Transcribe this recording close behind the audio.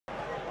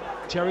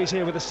Cherry's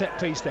here with a set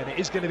piece then. It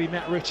is going to be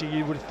Matt Ritchie,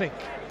 you would think.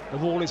 The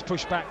wall is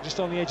pushed back just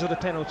on the edge of the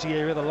penalty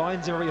area. The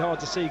lines are very hard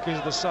to see because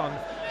of the sun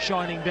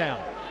shining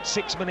down.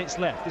 6 minutes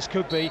left. This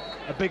could be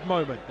a big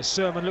moment as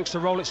Sermon looks to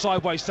roll it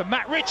sideways to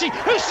Matt Ritchie,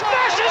 who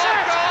smashes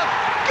it!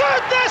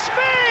 Goodness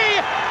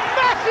me!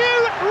 Matthew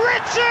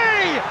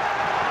Ritchie!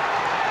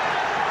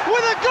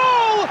 With a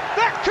goal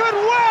that could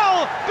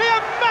well be a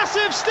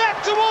massive step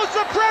towards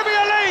the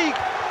Premier League.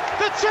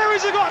 The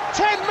Cherries have got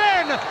 10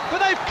 men,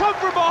 but they've come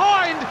from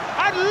behind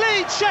and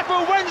lead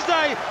Sheffield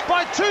Wednesday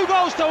by 2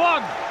 goals to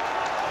 1.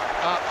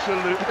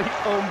 Absolutely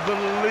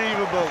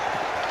unbelievable.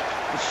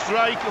 The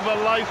strike of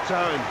a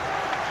lifetime.